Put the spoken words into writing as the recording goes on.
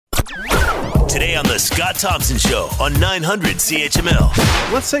Today on The Scott Thompson Show on 900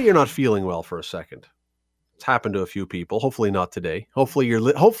 CHML. Let's say you're not feeling well for a second. It's happened to a few people. Hopefully not today. Hopefully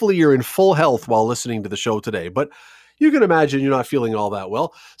you're in full health while listening to the show today. But you can imagine you're not feeling all that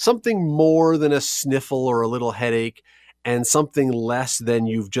well. Something more than a sniffle or a little headache, and something less than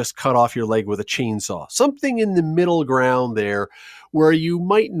you've just cut off your leg with a chainsaw. Something in the middle ground there where you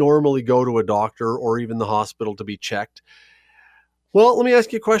might normally go to a doctor or even the hospital to be checked. Well, let me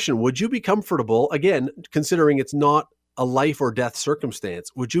ask you a question. Would you be comfortable, again, considering it's not a life or death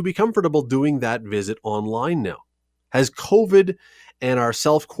circumstance, would you be comfortable doing that visit online now? Has COVID and our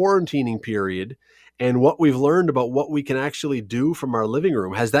self-quarantining period and what we've learned about what we can actually do from our living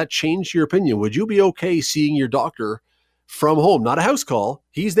room, has that changed your opinion? Would you be okay seeing your doctor from home? Not a house call.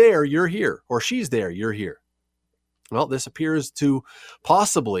 He's there, you're here. Or she's there, you're here. Well, this appears to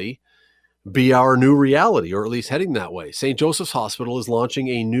possibly be our new reality, or at least heading that way. St. Joseph's Hospital is launching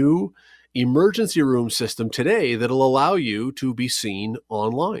a new emergency room system today that'll allow you to be seen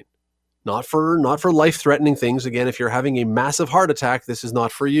online. Not for life-threatening things. Again, if you're having a massive heart attack, this is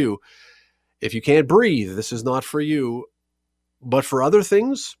not for you. If you can't breathe, this is not for you. But for other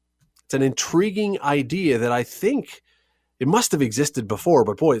things, it's an intriguing idea that I think it must have existed before,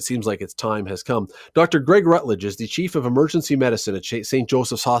 but boy, it seems like its time has come. Dr. Greg Rutledge is the Chief of Emergency Medicine at St.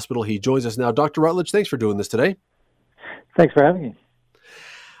 Joseph's Hospital. He joins us now. Dr. Rutledge, thanks for doing this today. Thanks for having me.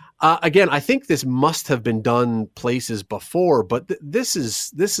 Again, I think this must have been done places before, but this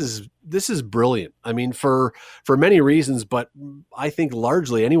is brilliant. I mean, for many reasons, but I think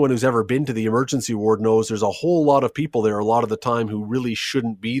largely anyone who's ever been to the emergency ward knows there's a whole lot of people there a lot of the time who really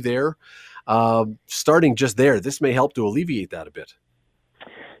shouldn't be there. Starting just there, this may help to alleviate that a bit.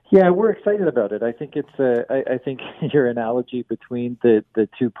 Yeah, we're excited about it. I think I think your analogy between the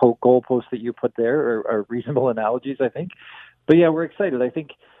two goalposts that you put there are reasonable analogies, I think. But yeah, we're excited. I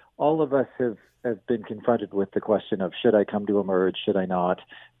think all of us have been confronted with the question of, should I come to Emerge? Should I not?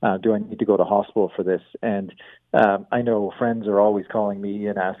 Do I need to go to hospital for this? And I know friends are always calling me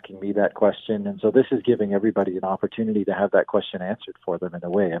and asking me that question. And so this is giving everybody an opportunity to have that question answered for them in a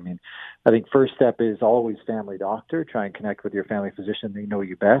way. I mean, I think first step is always family doctor. Try and connect with your family physician. They know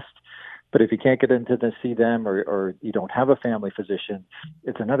you best. But if you can't get into to see them or you don't have a family physician,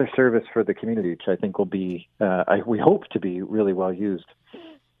 it's another service for the community, which I think will be, we hope to be really well used.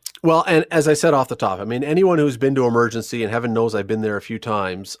 Well, and as I said off the top, I mean, anyone who's been to emergency, and heaven knows I've been there a few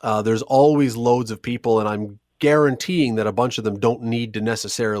times, there's always loads of people, and I'm guaranteeing that a bunch of them don't need to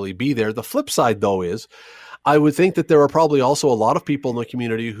necessarily be there. The flip side, though, is I would think that there are probably also a lot of people in the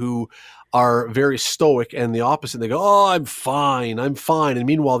community who are very stoic and the opposite. They go, oh, I'm fine. And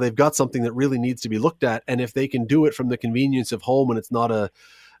meanwhile, they've got something that really needs to be looked at. And if they can do it from the convenience of home and it's not a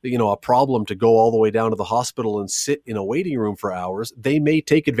problem to go all the way down to the hospital and sit in a waiting room for hours, they may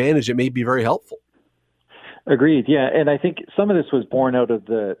take advantage. It may be very helpful. Agreed. Yeah. And I think some of this was born out of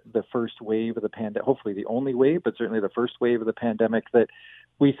the first wave of the pandemic, hopefully the only wave, but certainly the first wave of the pandemic, that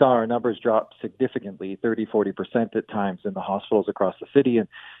we saw our numbers drop significantly, 30-40% at times in the hospitals across the city,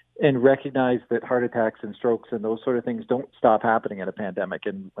 and recognize that heart attacks and strokes and those sort of things don't stop happening in a pandemic,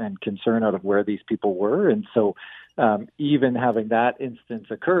 and concern out of where these people were. And so even having that instance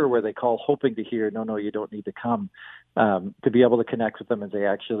occur where they call hoping to hear, no, you don't need to come, to be able to connect with them and say,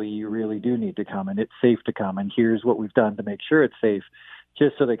 actually, you really do need to come and it's safe to come. And here's what we've done to make sure it's safe,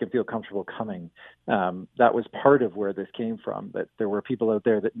 just so they can feel comfortable coming. That was part of where this came from, that there were people out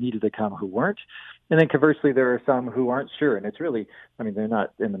there that needed to come who weren't. And then conversely, there are some who aren't sure. And it's really, I mean, they're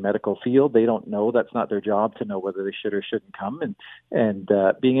not in the medical field. They don't know. That's not their job to know whether they should or shouldn't come. And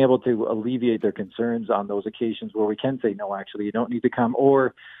being able to alleviate their concerns on those occasions where we can say, no, actually, you don't need to come,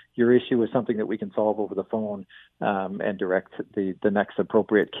 or your issue is something that we can solve over the phone and direct the next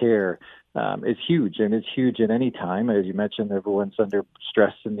appropriate care is huge. And it's huge at any time. As you mentioned, everyone's under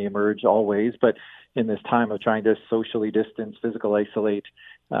stress in the Emerge always, but in this time of trying to socially distance, physical isolate,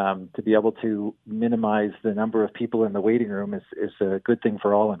 to be able to minimize the number of people in the waiting room is a good thing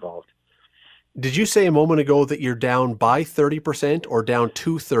for all involved. Did you say a moment ago that you're down by 30% or down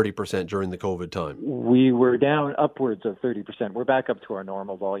to 30% during the COVID time? We were down upwards of 30%. We're back up to our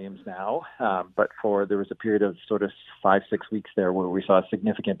normal volumes now, but there was a period of sort of 5-6 weeks there where we saw a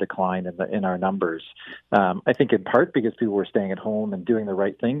significant decline in our numbers. I think in part because people were staying at home and doing the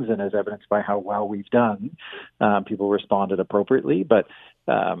right things, and as evidenced by how well we've done, people responded appropriately. But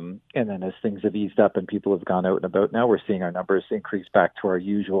and then as things have eased up and people have gone out and about now, we're seeing our numbers increase back to our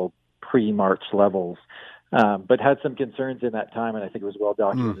usual pre-March levels, but had some concerns in that time, and I think it was well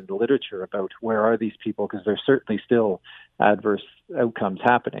documented in the literature about where are these people, because there's certainly still adverse outcomes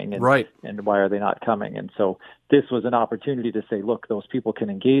happening, and, right. And why are they not coming? And so this was an opportunity to say, look, those people can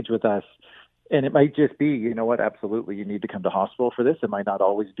engage with us And it might just be, you know what, absolutely, you need to come to hospital for this. It might not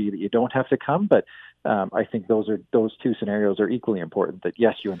always be that you don't have to come, but I think those two scenarios are equally important, that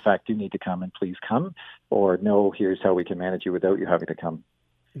yes, you in fact do need to come and please come, or no, here's how we can manage you without you having to come.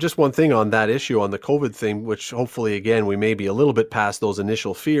 Just one thing on that issue, on the COVID thing, which hopefully, again, we may be a little bit past those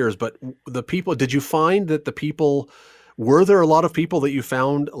initial fears, but did you find that were there a lot of people that you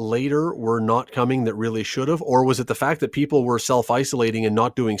found later were not coming that really should have? Or was it the fact that people were self-isolating and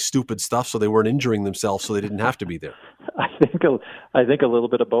not doing stupid stuff so they weren't injuring themselves so they didn't have to be there? I think a little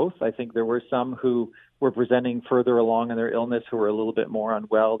bit of both. I think there were some who were presenting further along in their illness who were a little bit more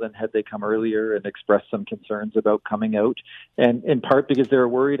unwell than had they come earlier and expressed some concerns about coming out. And in part because they were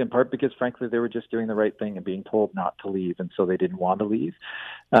worried, in part because, frankly, they were just doing the right thing and being told not to leave. And so they didn't want to leave.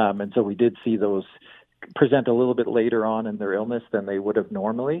 And so we did see those present a little bit later on in their illness than they would have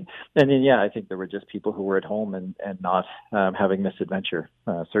normally. And then, I think there were just people who were at home and not having misadventure,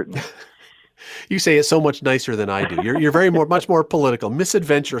 certainly. You say it so much nicer than I do. You're much more political.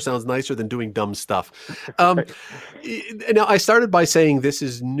 Misadventure sounds nicer than doing dumb stuff. Now, I started by saying this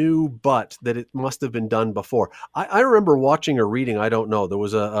is new, but that it must have been done before. I remember watching or reading, I don't know, there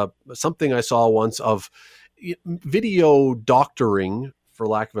was something I saw once of video doctoring, for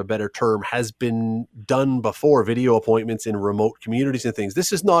lack of a better term, has been done before, video appointments in remote communities and things.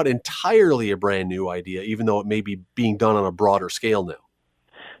 This is not entirely a brand new idea, even though it may be being done on a broader scale now.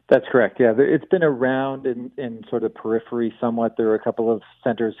 That's correct. Yeah, it's been around in sort of periphery somewhat. There are a couple of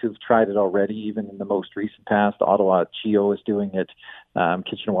centers who've tried it already, even in the most recent past. Ottawa CHEO is doing it.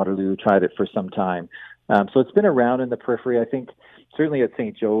 Kitchener-Waterloo tried it for some time. So it's been around in the periphery. I think certainly at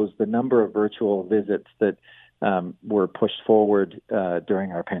St. Joe's, the number of virtual visits that were pushed forward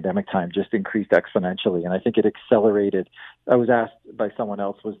during our pandemic time just increased exponentially. And I think it accelerated. I was asked by someone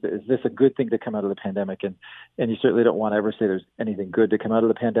else, is this a good thing to come out of the pandemic? And you certainly don't want to ever say there's anything good to come out of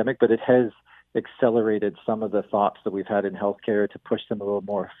the pandemic, but it has accelerated some of the thoughts that we've had in healthcare to push them a little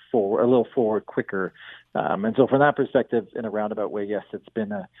forward quicker. And so from that perspective, in a roundabout way, yes, it's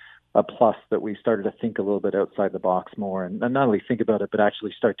been a plus that we started to think a little bit outside the box more and not only think about it, but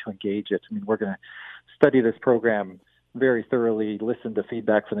actually start to engage it. I mean, we're going to study this program very thoroughly, listen to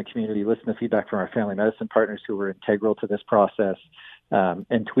feedback from the community, listen to feedback from our family medicine partners who were integral to this process,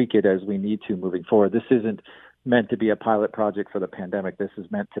 and tweak it as we need to moving forward. This isn't meant to be a pilot project for the pandemic. This is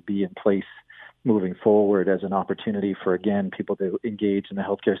meant to be in place moving forward as an opportunity for, again, people to engage in the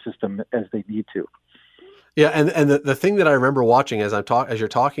healthcare system as they need to. Yeah, and the thing that I remember watching as you're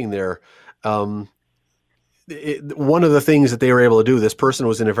talking there, one of the things that they were able to do, this person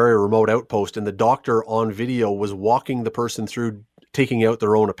was in a very remote outpost, and the doctor on video was walking the person through taking out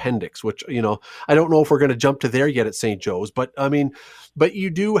their own appendix, which, I don't know if we're going to jump to there yet at St. Joe's, but but you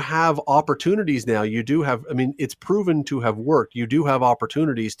do have opportunities now. You do have, it's proven to have worked. You do have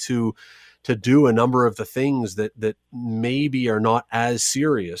opportunities to do a number of the things that maybe are not as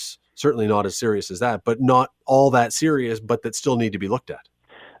serious, certainly not as serious as that, but not all that serious, but that still need to be looked at.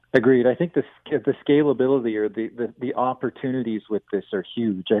 Agreed. I think the scalability or the opportunities with this are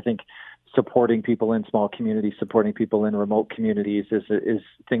huge. I think supporting people in small communities, supporting people in remote communities is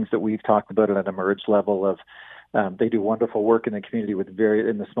things that we've talked about at an emerge level of. They do wonderful work in the community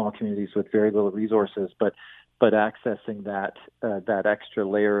in the small communities with very little resources, but accessing that extra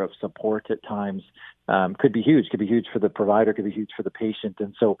layer of support at times could be huge. Could be huge for the provider. Could be huge for the patient.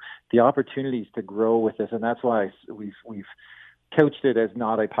 And so the opportunities to grow with this, and that's why we've couched it as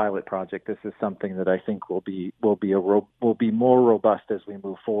not a pilot project. This is something that I think will be more robust as we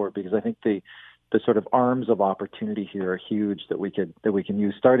move forward, because I think the sort of arms of opportunity here are huge that we can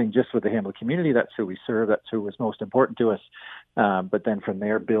use, starting just with the Hamlet community. That's who we serve. That's who was most important to us. But then from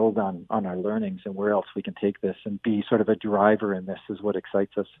there, build on our learnings and where else we can take this and be sort of a driver in this is what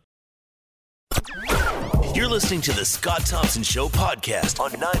excites us. You're listening to the Scott Thompson Show podcast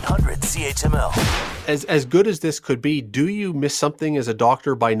on 900 CHML. As good as this could be, do you miss something as a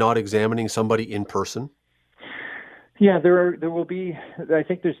doctor by not examining somebody in person? Yeah, there will be. I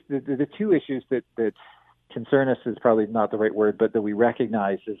think there's the two issues that concern us is probably not the right word, but that we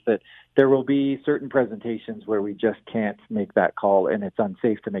recognize is that there will be certain presentations where we just can't make that call, and it's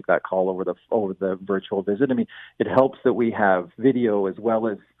unsafe to make that call over the virtual visit. I mean, it helps that we have video as well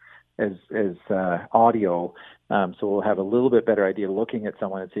as audio, so we'll have a little bit better idea looking at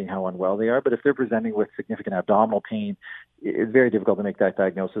someone and seeing how unwell they are. But if they're presenting with significant abdominal pain, it's very difficult to make that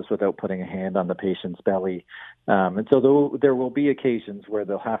diagnosis without putting a hand on the patient's belly. And so there will be occasions where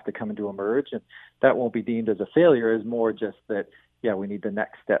they'll have to come into emerge, and that won't be deemed as a failure, as more just that, we need the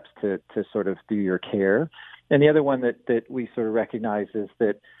next steps to sort of do your care. And the other one that we sort of recognize is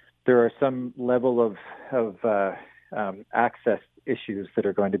that there are some level of access issues that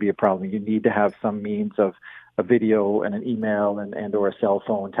are going to be a problem. You need to have some means of a video and an email and or a cell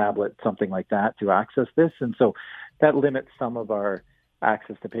phone, tablet, something like that to access this. And so that limits some of our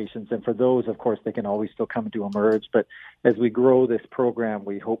access to patients. And for those, of course, they can always still come to Emerge. But as we grow this program,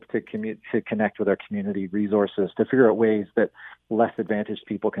 we hope to connect with our community resources to figure out ways that less advantaged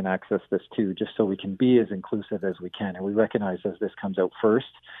people can access this too, just so we can be as inclusive as we can. And we recognize as this comes out first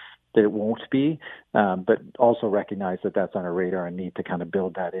that it won't be, but also recognize that that's on our radar and need to kind of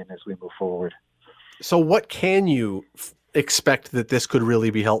build that in as we move forward. So what can you expect that this could really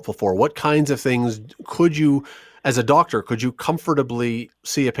be helpful for? What kinds of things could you, as a doctor, could you comfortably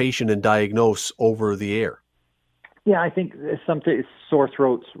see a patient and diagnose over the air? Yeah, I think something sore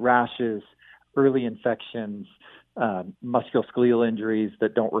throats, rashes, early infections, musculoskeletal injuries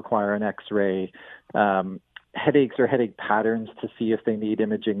that don't require an X-ray, headaches or headache patterns to see if they need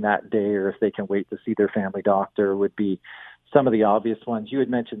imaging that day or if they can wait to see their family doctor would be some of the obvious ones. You had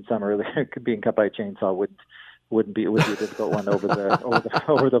mentioned some earlier. Being cut by a chainsaw would be a difficult one over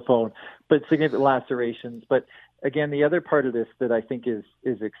the phone, but significant lacerations. But again, the other part of this that I think is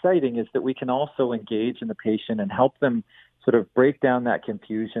exciting is that we can also engage in the patient and help them sort of break down that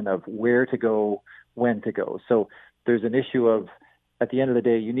confusion of where to go, when to go. So there's an issue of, at the end of the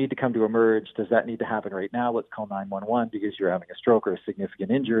day, you need to come to Emerge. Does that need to happen right now? Let's call 911 because you're having a stroke or a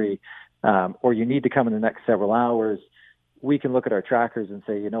significant injury, or you need to come in the next several hours. We can look at our trackers and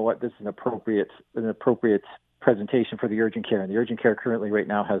say, you know what, this is an appropriate presentation for the urgent care. And the urgent care currently right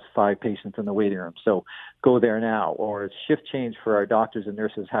now has 5 patients in the waiting room. So go there now. Or shift change for our doctors and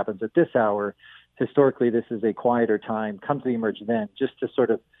nurses happens at this hour. Historically, this is a quieter time. Come to the Emerge then, just to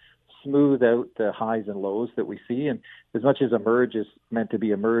sort of smooth out the highs and lows that we see. And as much as Emerge is meant to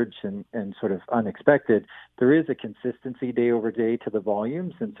be Emerge and sort of unexpected, there is a consistency day over day to the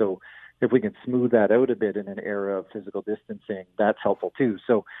volumes. And so if we can smooth that out a bit in an era of physical distancing, that's helpful too.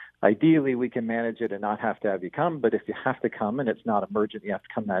 So ideally, we can manage it and not have to have you come. But if you have to come and it's not emergent, you have to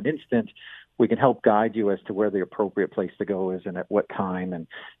come that instant, we can help guide you as to where the appropriate place to go is and at what time, and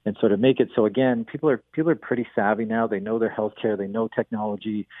sort of make it so, again, people are pretty savvy now. They know their healthcare, they know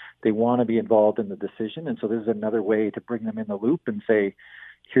technology, they want to be involved in the decision. And so this is another way to bring them in the loop and say,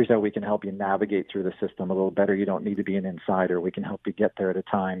 here's how we can help you navigate through the system a little better. You don't need to be an insider. We can help you get there at a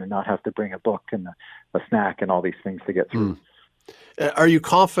time and not have to bring a book and a snack and all these things to get through. Are you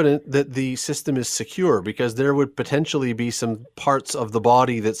confident that the system is secure? Because there would potentially be some parts of the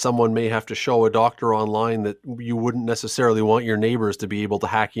body that someone may have to show a doctor online that you wouldn't necessarily want your neighbors to be able to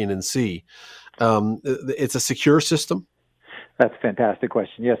hack in and see. It's a secure system? That's a fantastic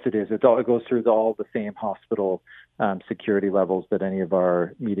question. Yes, it is. It goes through all the same hospital security levels that any of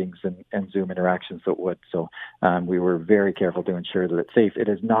our meetings and Zoom interactions that would. So we were very careful to ensure that it's safe. It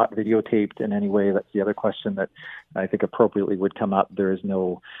is not videotaped in any way. That's the other question that I think appropriately would come up. There is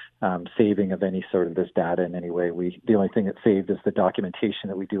no saving of any sort of this data in any way. The only thing that's saved is the documentation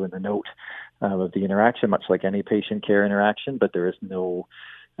that we do in the note of the interaction, much like any patient care interaction, but there is no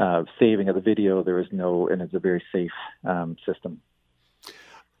saving of the video. There is no, and it's a very safe system.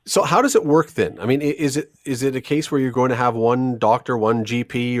 So how does it work then? I mean, is it a case where you're going to have one doctor, one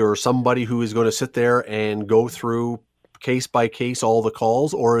GP, or somebody who is going to sit there and go through case by case all the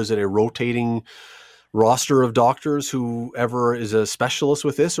calls, or is it a rotating roster of doctors, whoever is a specialist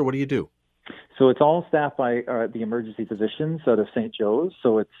with this, or what do you do? So it's all staffed by the emergency physicians out of St. Joe's.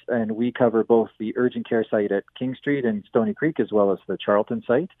 And we cover both the urgent care site at King Street and Stony Creek, as well as the Charlton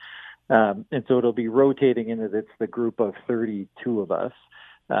site. And so it'll be rotating into the group of 32 of us.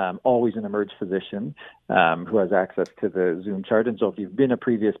 Always an Emerge physician who has access to the Zoom chart. And so if you've been a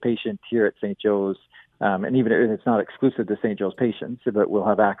previous patient here at St. Joe's, and even if it's not exclusive to St. Joe's patients, but we'll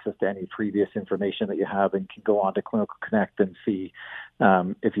have access to any previous information that you have and can go on to Clinical Connect and see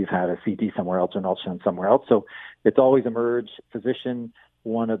if you've had a CT somewhere else or an ultrasound somewhere else. So it's always Emerge physician,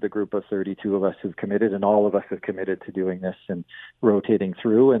 one of the group of 32 of us who've committed, and all of us have committed to doing this and rotating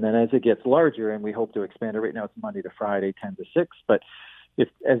through. And then as it gets larger, and we hope to expand it, right now it's Monday to Friday, 10 to 6, but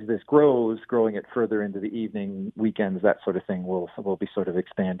as this grows, growing it further into the evening, weekends, that sort of thing, we'll be sort of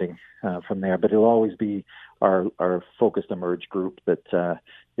expanding from there. But it'll always be our focused Emerge group that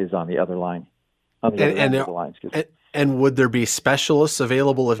is on the other line, on the other end of the line. And would there be specialists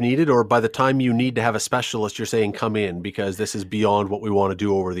available if needed, or by the time you need to have a specialist, you're saying come in because this is beyond what we want to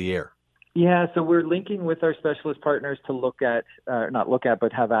do over the air? Yeah, so we're linking with our specialist partners to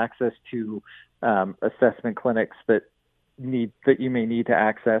but have access to assessment clinics that you may need to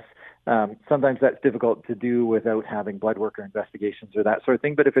access. Sometimes that's difficult to do without having blood work or investigations or that sort of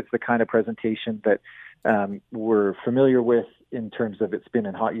thing. But if it's the kind of presentation that we're familiar with in terms of you've been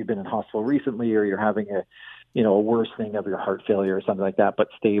in hospital recently, or you're having a worsening of your heart failure or something like that, but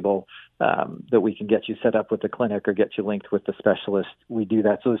stable, that we can get you set up with the clinic or get you linked with the specialist. We do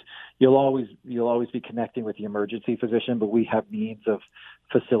that. So you'll always be connecting with the emergency physician, but we have means of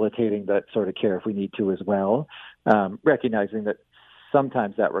facilitating that sort of care if we need to as well, recognizing that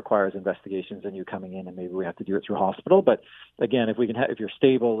sometimes that requires investigations and you coming in, and maybe we have to do it through hospital. But again, if you're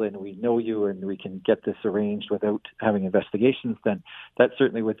stable and we know you and we can get this arranged without having investigations, then that's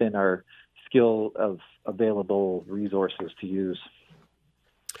certainly within our skill of available resources to use.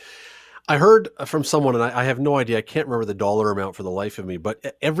 I heard from someone, and I have no idea, I can't remember the dollar amount for the life of me,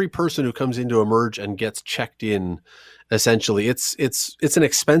 but every person who comes into Emerge and gets checked in, essentially, it's an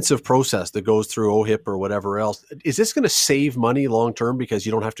expensive process that goes through OHIP or whatever else. Is this going to save money long term because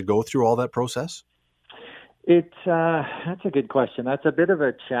you don't have to go through all that process? That's a good question. That's a bit of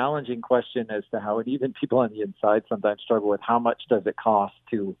a challenging question as to how, and even people on the inside sometimes struggle with how much does it cost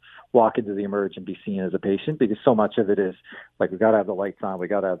to walk into the Emerge and be seen as a patient, because so much of it is like, we got to have the lights on, we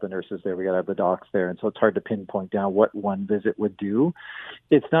got to have the nurses there, we got to have the docs there. And so it's hard to pinpoint down what one visit would do.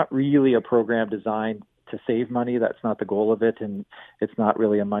 It's not really a program designed to save money. That's not the goal of it. And it's not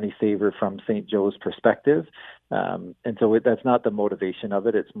really a money saver from St. Joe's perspective. And so that's not the motivation of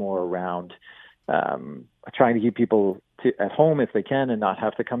it. It's more around trying to keep people at home if they can and not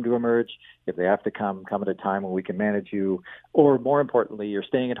have to come to Emerge. If they have to come at a time when we can manage you, or more importantly, you're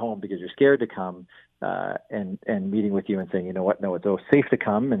staying at home because you're scared to come, and meeting with you and saying, you know what, no, it's safe to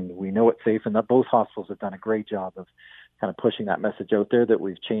come, and we know it's safe. And that both hospitals have done a great job of kind of pushing that message out there, that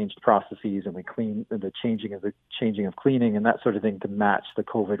we've changed processes and we clean the changing of cleaning and that sort of thing to match the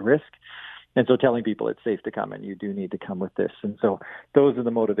COVID risk. And so telling people it's safe to come and you do need to come with this. And so those are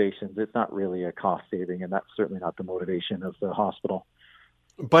the motivations. It's not really a cost saving, and that's certainly not the motivation of the hospital.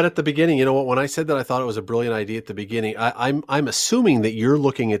 But at the beginning, you know what, when I said that I thought it was a brilliant idea at the beginning, I'm assuming that you're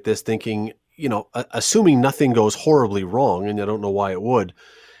looking at this thinking, assuming nothing goes horribly wrong, and I don't know why it would,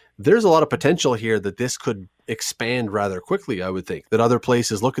 there's a lot of potential here that this could expand rather quickly, I would think, that other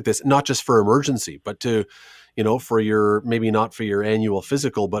places look at this, not just for emergency, but to, for your, maybe not for your annual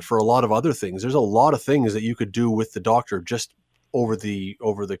physical, but for a lot of other things. There's a lot of things that you could do with the doctor just over the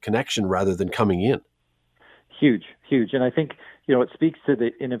connection rather than coming in. Huge. And I think, it speaks to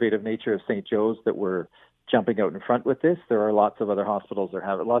the innovative nature of St. Joe's that we're jumping out in front with this. There are lots of other hospitals that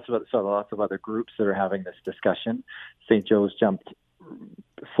have lots of other groups that are having this discussion. St. Joe's jumped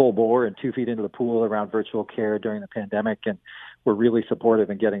full bore and 2 feet into the pool around virtual care during the pandemic, and we're really supportive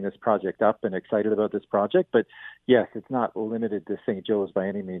in getting this project up and excited about this project. But yes, it's not limited to St. Joe's by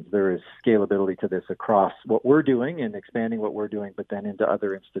any means. There is scalability to this across what we're doing and expanding what we're doing, but then into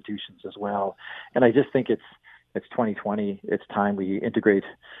other institutions as well. And I just think it's 2020. It's time we integrate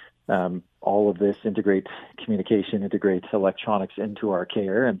all of this, integrate communication, integrate electronics into our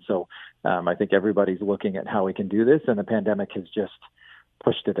care. And so I think everybody's looking at how we can do this, and the pandemic has just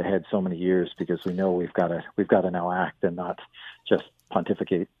pushed it ahead so many years, because we know we've got to now act and not just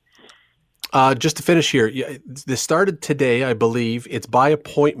pontificate. Just to finish here, this started today, I believe. It's by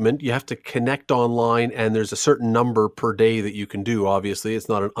appointment. You have to connect online, and there's a certain number per day that you can do. Obviously, it's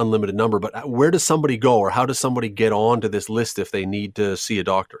not an unlimited number, but where does somebody go, or how does somebody get onto this list if they need to see a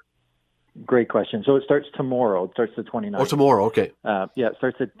doctor? Great question. So it starts tomorrow. It starts the 29th. Oh, tomorrow. Okay. It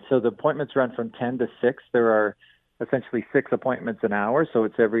starts so the appointments run from 10 to 6. There are essentially 6 appointments an hour. So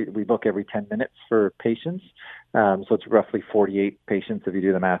we book every 10 minutes for patients. So it's roughly 48 patients if you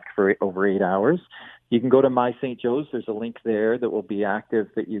do the math for over 8 hours. You can go to My St. Joe's. There's a link there that will be active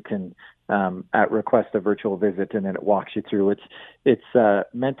that you can request a virtual visit, and then it walks you through. It's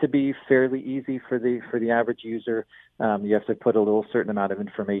meant to be fairly easy for the average user. You have to put a little certain amount of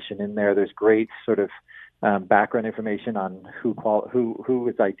information in there. There's great sort of background information on who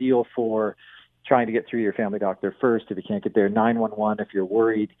is ideal for trying to get through your family doctor first. If you can't get there, 911 if you're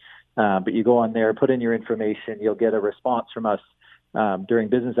worried. But you go on there, put in your information. You'll get a response from us during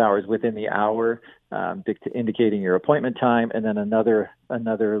business hours within the hour, indicating your appointment time, and then another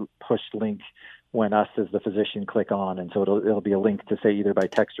push link when us as the physician click on. And so it'll be a link to say either by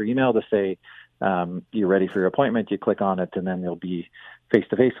text or email to say you're ready for your appointment. You click on it, and then you'll be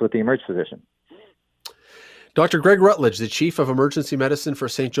face-to-face with the Emerge physician. Dr. Greg Rutledge, the Chief of Emergency Medicine for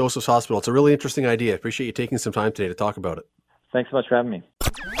St. Joseph's Hospital. It's a really interesting idea. I appreciate you taking some time today to talk about it. Thanks so much for having me.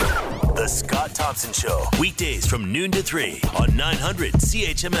 The Scott Thompson Show, weekdays from noon to 3 on 900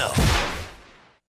 CHML.